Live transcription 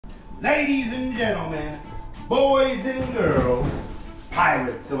Ladies and gentlemen, boys and girls,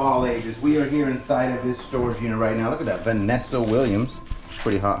 pirates of all ages, we are here inside of this storage unit right now. Look at that, Vanessa Williams. She's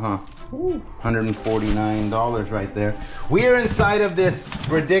pretty hot, huh? Ooh, $149 right there. We are inside of this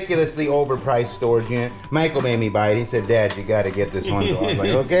ridiculously overpriced storage unit. Michael made me buy it. He said, Dad, you got to get this one. So I was like,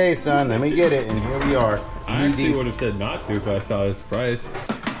 okay, son, let me get it. And here we are. I actually would have said not to if I saw this price.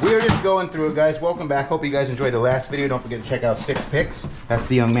 We are just going through it, guys. Welcome back. Hope you guys enjoyed the last video. Don't forget to check out 6 Picks. That's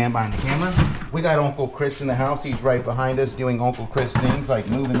the young man behind the camera. We got Uncle Chris in the house. He's right behind us doing Uncle Chris things like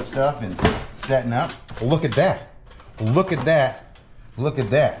moving stuff and setting up. Look at that. Look at that. Look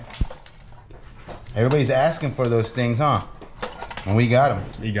at that. Everybody's asking for those things, huh? And we got them.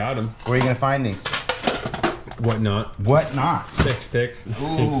 You got them. Where are you going to find these? Whatnot. Whatnot. 6 Picks.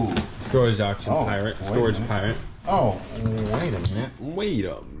 Ooh. Storage auction pirate. Storage pirate. Oh, wait a minute. Wait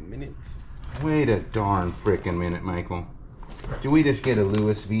a minute. Wait a darn frickin' minute, Michael. Do we just get a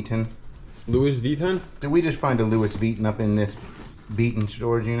Louis Vuitton? Louis Vuitton? Did we just find a Louis Vuitton up in this Vuitton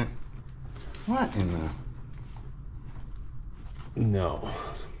storage unit? What in the... No.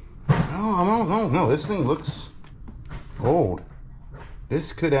 Oh, no. This thing looks old.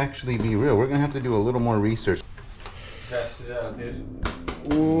 This could actually be real. We're going to have to do a little more research. Test it out,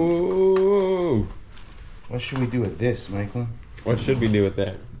 dude. Ooh. What should we do with this, Michael? What should we do with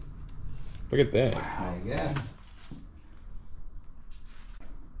that? Look at that. Wow, yeah.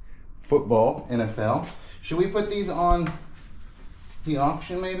 Football, NFL. Should we put these on the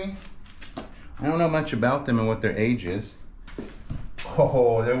auction, maybe? I don't know much about them and what their age is.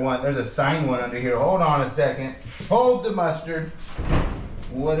 Oh, there's a signed one under here. Hold on a second. Hold the mustard.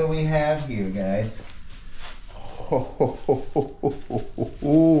 What do we have here, guys? Oh,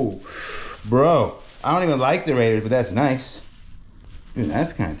 bro, I don't even like the Raiders, but that's nice. Dude,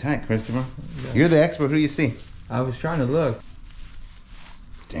 that's kind of tight, Christopher. Yeah. You're the expert. Who do you see? I was trying to look.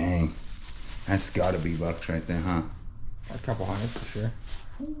 Dang. That's got to be bucks right there, huh? A couple hundred for sure.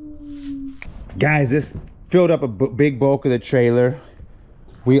 Guys, this filled up a big bulk of the trailer.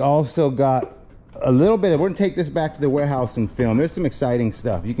 We also got a little bit of, we're gonna take this back to the warehouse and film. There's some exciting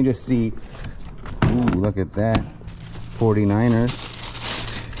stuff. You can just see, ooh, look at that. 49ers.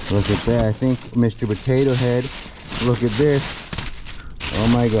 Look at that. I think Mr. Potato Head. Look at this. Oh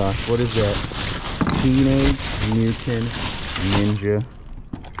my gosh, what is that? Teenage Mutant Ninja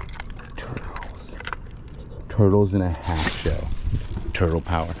Turtles. Turtles in a half shell. Turtle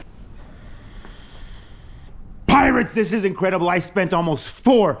power. Pirates, this is incredible. I spent almost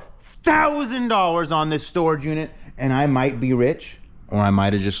 $4,000 on this storage unit, and I might be rich, or I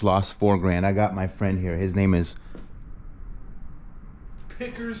might have just lost $4 grand. I got my friend here. His name is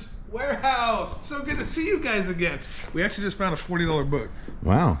Pickers Warehouse. So good to see you guys again. We actually just found a $40 book.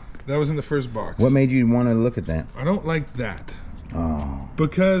 Wow. That was in the first box. What made you want to look at that? I don't like that. Oh.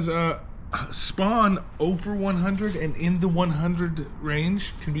 Because spawn over 100 and in the 100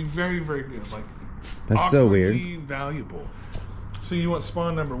 range can be very, very good. Like, that's so weird. Valuable. So you want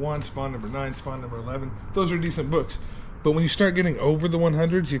spawn number 1, spawn number 9, spawn number 11. Those are decent books. But when you start getting over the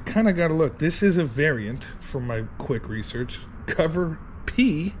 100s, you kind of got to look. This is a variant from my quick research. Cover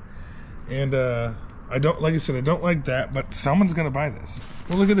P. And I don't, like I said, I don't like that, but someone's going to buy this.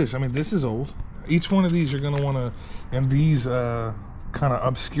 Well, look at this. I mean, this is old. Each one of these you're going to want to, and these kind of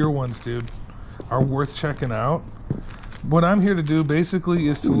obscure ones, dude, are worth checking out. What I'm here to do basically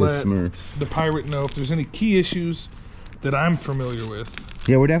is to let the pirate know if there's any key issues that I'm familiar with.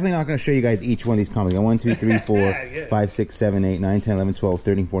 Yeah, we're definitely not going to show you guys each one of these comics. 1, 2, 3, 4, yes. 5, 6, 7, 8, 9, 10, 11, 12,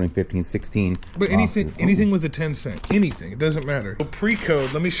 13, 14, 15, 16. But anything with a 10 cent. Anything. It doesn't matter. So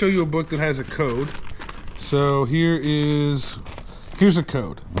pre-code. Let me show you a book that has a code. So here's a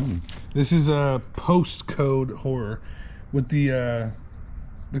code. This is a post-code horror with the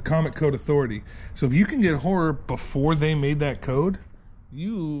Comic Code Authority. So if you can get horror before they made that code,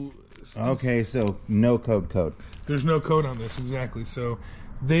 you... Okay, so no code. There's no code on this, exactly. So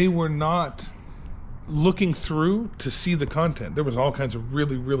they were not looking through to see the content. There was all kinds of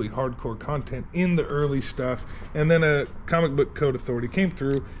really, really hardcore content in the early stuff. And then a Comic Book Code Authority came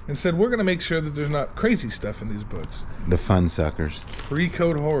through and said, we're going to make sure that there's not crazy stuff in these books. The fun suckers.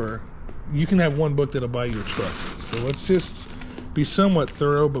 Pre-code horror. You can have one book that'll buy you a truck. So let's just be somewhat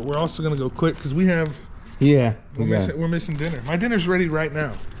thorough, but we're also going to go quick because we have... Yeah. We're missing dinner. My dinner's ready right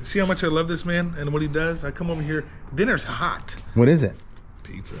now. See how much I love this man and what he does? I come over here. Dinner's hot. What is it?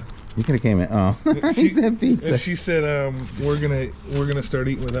 Pizza. You could have came in. Oh, he said pizza. And she said, we're gonna start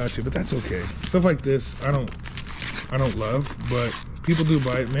eating without you, but that's okay. Stuff like this, I don't love, but people do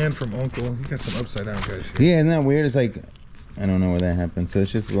buy it. Man from Uncle, he got some upside down guys here. Yeah, isn't that weird? It's like, I don't know where that happened. So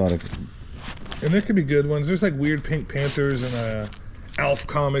it's just a lot of. And there could be good ones. There's like weird Pink Panthers and Alf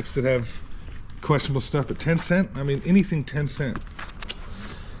comics that have questionable stuff, but 10 cent, I mean, anything 10 cent.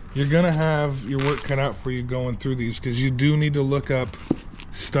 You're gonna have your work cut out for you going through these, because you do need to look up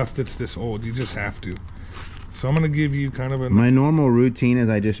stuff that's this old. You just have to. So I'm gonna give you kind of a... My normal routine is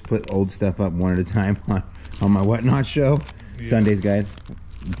I just put old stuff up one at a time on my Whatnot show. Yeah. Sundays, guys.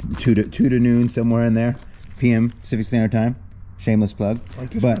 2 to noon, somewhere in there. PM, Pacific Standard Time. Shameless plug. Like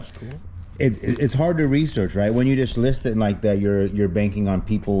this stuff's cool. It's hard to research, right? When you just list it like that, you're banking on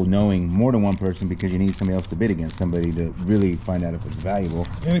people knowing more than one person, because you need somebody else to bid against, somebody to really find out if it's valuable.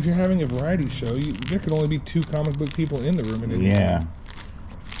 And if you're having a variety show, there could only be 2 comic book people in the room. Yeah.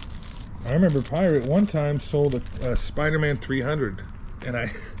 I remember Pirate one time sold a Spider-Man 300, and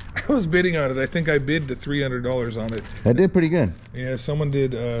I was bidding on it. I think I bid the $300 on it. That did pretty good. Yeah, someone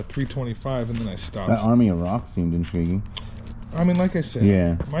did $325, and then I stopped. That Army of Rock seemed intriguing. I mean, like I said,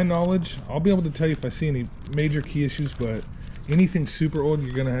 yeah. My knowledge, I'll be able to tell you if I see any major key issues, but anything super old,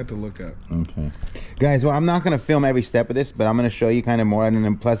 you're going to have to look up. Okay. Guys, well, I'm not going to film every step of this, but I'm going to show you kind of more, and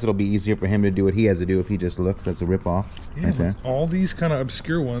then plus it'll be easier for him to do what he has to do if he just looks. That's a rip-off right there. All these kind of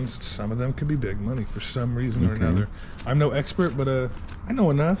obscure ones, some of them could be big money for some reason or another. I'm no expert, but I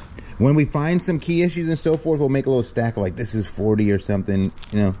know enough. When we find some key issues and so forth, we'll make a little stack of like, this is 40 or something,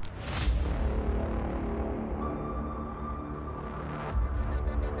 you know.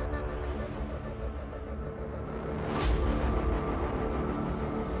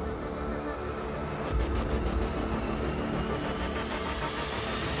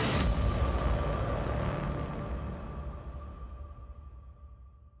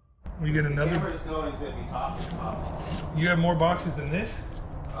 You get another. Going to be talking about. You have more boxes than this?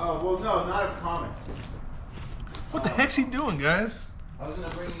 Oh, well, no, not a comic. What the heck's he doing, guys? I was going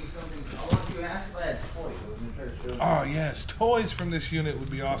to bring you something. I want you to ask if I had toys. I was going to try to show you. Oh, yes. Toys from this unit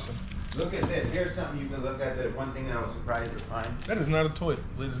would be awesome. Look at this. Here's something you can look at. That one thing that I was surprised to find. That is not a toy,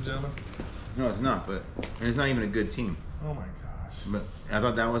 ladies and gentlemen. No, it's not, but it's not even a good team. Oh, my gosh. But I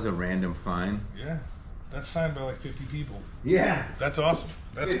thought that was a random find. Yeah. That's signed by like 50 people. Yeah. That's awesome.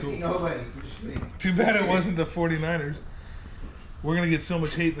 That's cool. Nobody's. Too bad it wasn't the 49ers. We're going to get so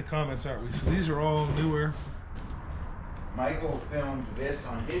much hate in the comments, aren't we? So these are all newer. Michael filmed this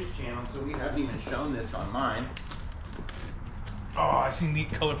on his channel, so we haven't even shown this on mine. Oh, I see neat,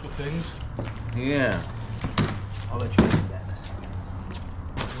 colorful things. Yeah. I'll let you see that in a second.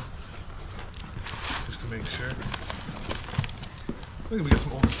 Just to make sure. Look, we got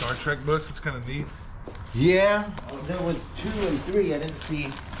some old Star Trek books. It's kind of neat. Yeah, there was 2 and 3. I didn't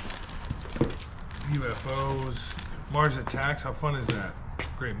see UFOs. Mars Attacks. How fun is that?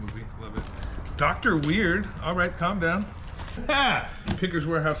 Great movie. Love it. Dr. Weird. All right, calm down. Pickers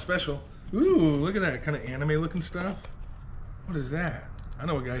Warehouse Special. Ooh, look at that. Kind of anime looking stuff. What is that? I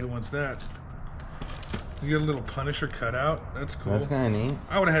know a guy who wants that. You get a little Punisher cutout. That's cool. That's kind of neat.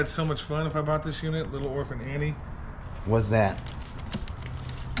 I would have had so much fun if I bought this unit. Little Orphan Annie. What's that?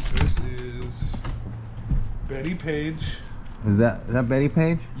 This is Betty Page. Is that Betty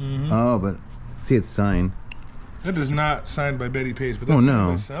Page? Mm-hmm. Oh, but see, it's signed. That is not signed by Betty Page, but that's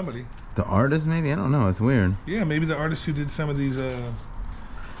signed by somebody. The artist, maybe? I don't know. It's weird. Yeah, maybe the artist who did some of these. But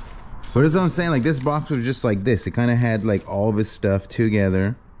that's what I'm saying. Like, this box was just like this. It kind of had like all of his stuff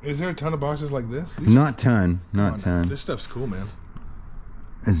together. Is there a ton of boxes like this? Not ton. Not ton. This stuff's cool, man.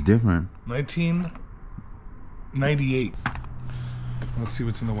 It's different. 1998. Let's see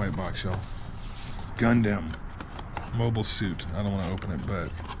what's in the white box, y'all. Gundam. Mobile suit. I don't want to open it,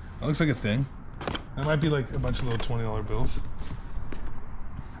 but that looks like a thing. That might be like a bunch of little $20 bills.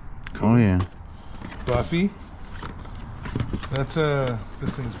 Cool. Oh, yeah. Buffy. That's,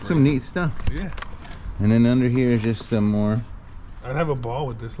 this thing's great. Some neat stuff. Yeah. And then under here is just some more. I'd have a ball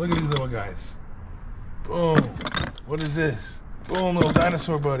with this. Look at these little guys. Boom. What is this? Boom, little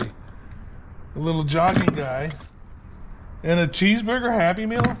dinosaur buddy. A little jogging guy. And a cheeseburger Happy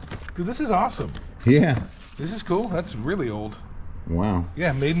Meal. Dude, this is awesome. Yeah. This is cool. That's really old. Wow.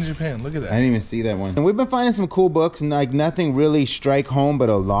 Yeah, made in Japan. Look at that. I didn't even see that one. And we've been finding some cool books, and like nothing really strike home, but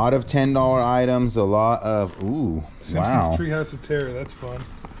a lot of $10 items, a lot of, ooh, Simpsons wow. Treehouse of Terror. That's fun.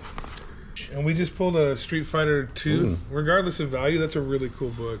 And we just pulled a Street Fighter 2. Ooh. Regardless of value, that's a really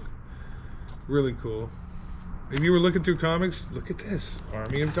cool book. Really cool. If you were looking through comics, look at this.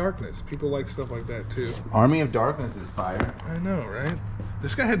 Army of Darkness. People like stuff like that too. Army of Darkness is fire. I know, right?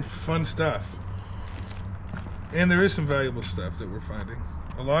 This guy had fun stuff. And there is some valuable stuff that we're finding.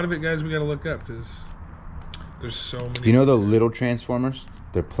 A lot of it, guys, we got to look up because there's so many. You know the little Transformers?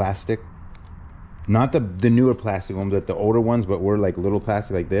 They're plastic. Not the newer plastic ones, but the older ones, but we're like little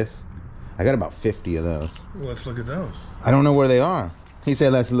plastic like this. I got about 50 of those. Well, let's look at those. I don't know where they are. He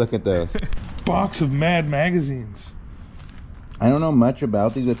said, let's look at those. Box of Mad magazines. I don't know much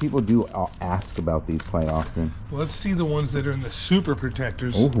about these, but people do ask about these quite often. Well, let's see the ones that are in the super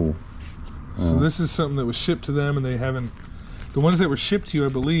protectors. Oh. So this is something that was shipped to them, and they haven't. The ones that were shipped to you, I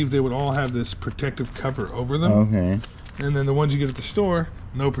believe, they would all have this protective cover over them. Okay. And then the ones you get at the store,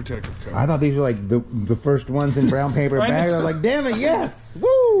 no protective cover. I thought these were like the first ones in brown paper bag. I was like, damn it, yes!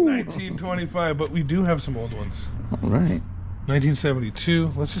 Woo! 1925, but we do have some old ones. All right.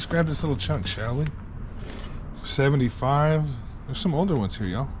 1972. Let's just grab this little chunk, shall we? 75. There's some older ones here,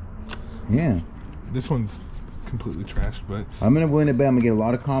 y'all. Yeah. This one's completely trashed, but I'm gonna win it, but I'm gonna get a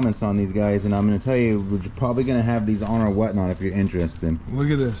lot of comments on these guys, and I'm gonna tell you we're probably gonna have these on our whatnot if you're interested. look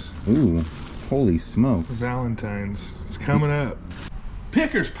at this. Ooh, holy smokes! Valentine's. It's coming up.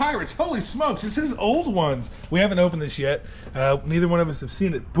 Pickers, Pirates, holy smokes. This is old ones. We haven't opened this yet. Neither one of us have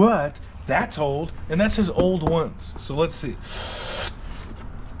seen it, but that's old, and that says old ones. So let's see.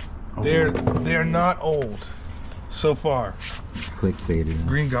 They're not old so far. Clickbaited.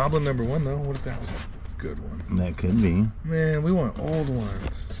 Green Goblin #1 though. What if that was a good one? That could be. Man, we want old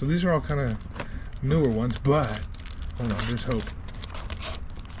ones. So these are all kind of newer ones, but hold on, there's hope.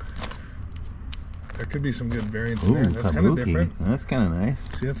 There could be some good variants in there. That's kind of different. That's kind of nice.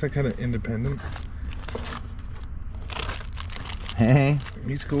 See, that's like kind of independent. Hey.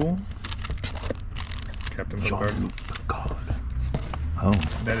 He's cool. Captain Picard. Oh,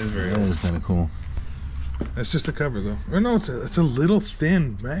 That is very that old. is kind of cool. That's just the cover though. Or no, it's a little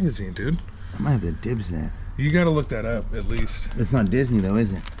thin magazine, dude. I might have to dibs that. You got to look that up at least. It's not Disney though,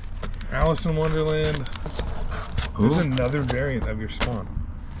 is it? Alice in Wonderland. There's another variant of your Spawn.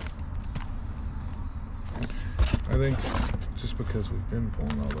 I think just because we've been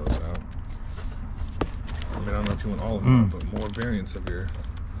pulling all those out. I mean, I don't know if you want all of them, but more variants of your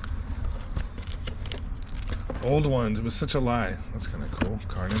old ones. It was such a lie. That's kind of cool.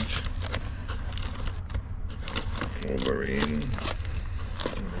 Carnage. Wolverine.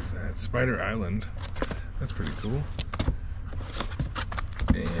 What is that? Spider Island. That's pretty cool.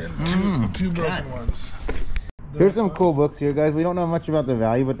 And two broken ones. Here's some cool books here, guys. We don't know much about the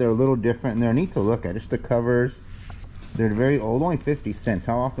value, but they're a little different and they're neat to look at. Just the covers. They're very old, only 50 cents.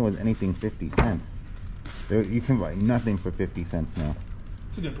 How often was anything 50 cents? You can buy nothing for 50 cents now.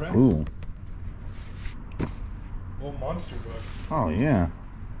 It's a good price. Ooh. Old monster book. Oh, yeah.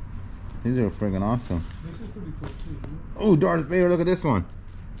 These are friggin' awesome. This is pretty cool too. Oh, Darth Vader, look at this one.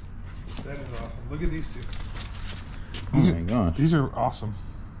 That is awesome. Look at these two. Oh my gosh. These are awesome.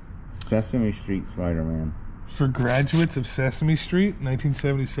 Sesame Street Spider-Man. For graduates of Sesame Street,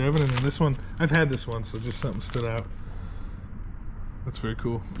 1977, and then this one, I've had this one, so just something stood out. That's very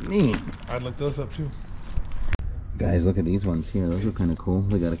cool. Neat. I'd look those up too. Guys, look at these ones here. Those are kind of cool.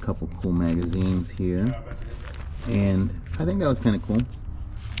 They got a couple cool magazines here. And I think that was kind of cool.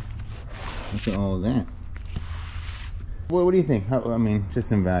 Look at all of that. What do you think? I mean,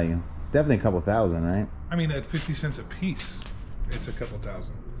 just in value. Definitely a couple thousand, right? I mean, at 50 cents a piece, it's a couple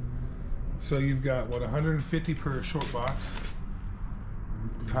thousand. So you've got, what, 150 per short box?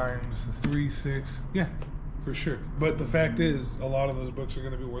 Times 3, 6. Yeah, for sure. But the fact is, a lot of those books are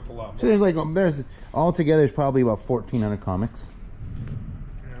going to be worth a lot more. So there's altogether there's probably about 1,400 comics.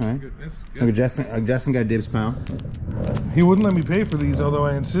 Yeah, Right. good. It's Look, good. Justin got dibs, pal. He wouldn't let me pay for these, although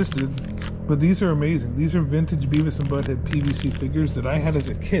I insisted. But these are amazing. These are vintage Beavis and Butthead PVC figures that I had as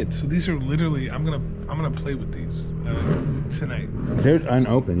a kid. So these are literally, I'm gonna play with these tonight. They're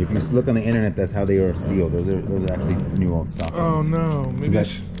unopened. If you just look on the internet, that's how they are sealed. Those are actually new old stock. Oh no, maybe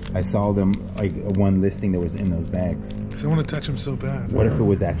I saw them like one listing that was in those bags. I want to touch him so bad. What if it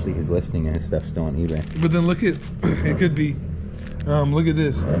was actually his listing and his stuff's still on eBay? But then look at, it could be. Look at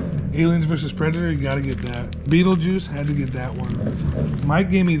this. Aliens vs. Predator, you gotta get that. Beetlejuice, had to get that one. Mike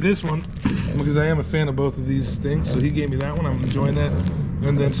gave me this one because I am a fan of both of these things, so he gave me that one. I'm enjoying that.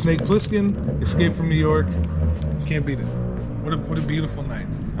 And then Snake Plissken, Escape from New York. Can't beat it. What a beautiful night.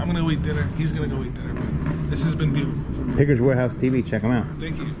 I'm gonna go eat dinner. He's gonna go eat dinner. But this has been beautiful. Pickers Warehouse TV, check them out.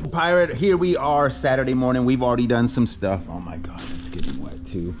 Thank you. Pirate, here we are Saturday morning. We've already done some stuff. Oh my God, it's getting wet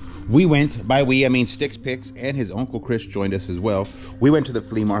too. We went, by we, I mean Sticks Picks, and his uncle Chris joined us as well. We went to the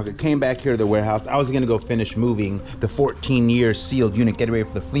flea market, came back here to the warehouse. I was gonna go finish moving the 14-year sealed unit, get ready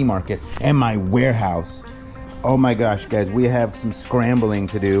for the flea market, and my warehouse. Oh my gosh, guys, we have some scrambling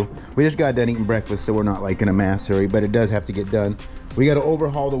to do. We just got done eating breakfast, so we're not like in a mass hurry, but it does have to get done. We gotta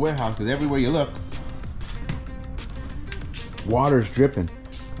overhaul the warehouse, because everywhere you look, water's dripping.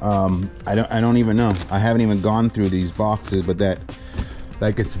 I don't even know. I haven't even gone through these boxes, but that,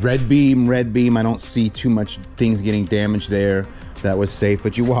 like, it's red beam. I don't see too much things getting damaged there. That was safe.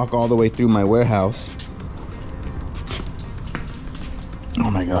 But you walk all the way through my warehouse. Oh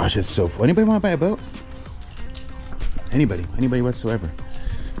my gosh, it's so fun. Anybody want to buy a boat? Anybody whatsoever.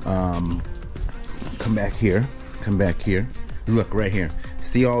 Come back here. Look right here.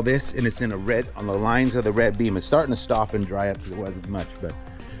 See all this? And it's in a red, on the lines of the red beam. It's starting to stop and dry up because it wasn't much, but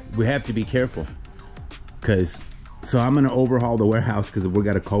we have to be careful. So I'm gonna overhaul the warehouse because we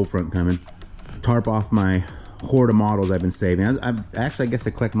got a cold front coming. Tarp off my hoard of models I've been saving. Actually, I guess I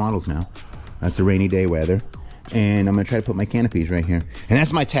collect models now. That's a rainy day weather. And I'm gonna try to put my canopies right here. And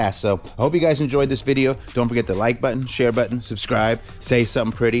that's my task. So I hope you guys enjoyed this video. Don't forget the like button, share button, subscribe, say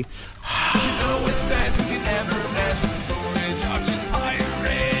something pretty. You know it's best if you never mess with storage auction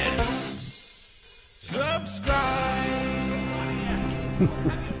pirate.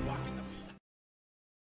 Subscribe.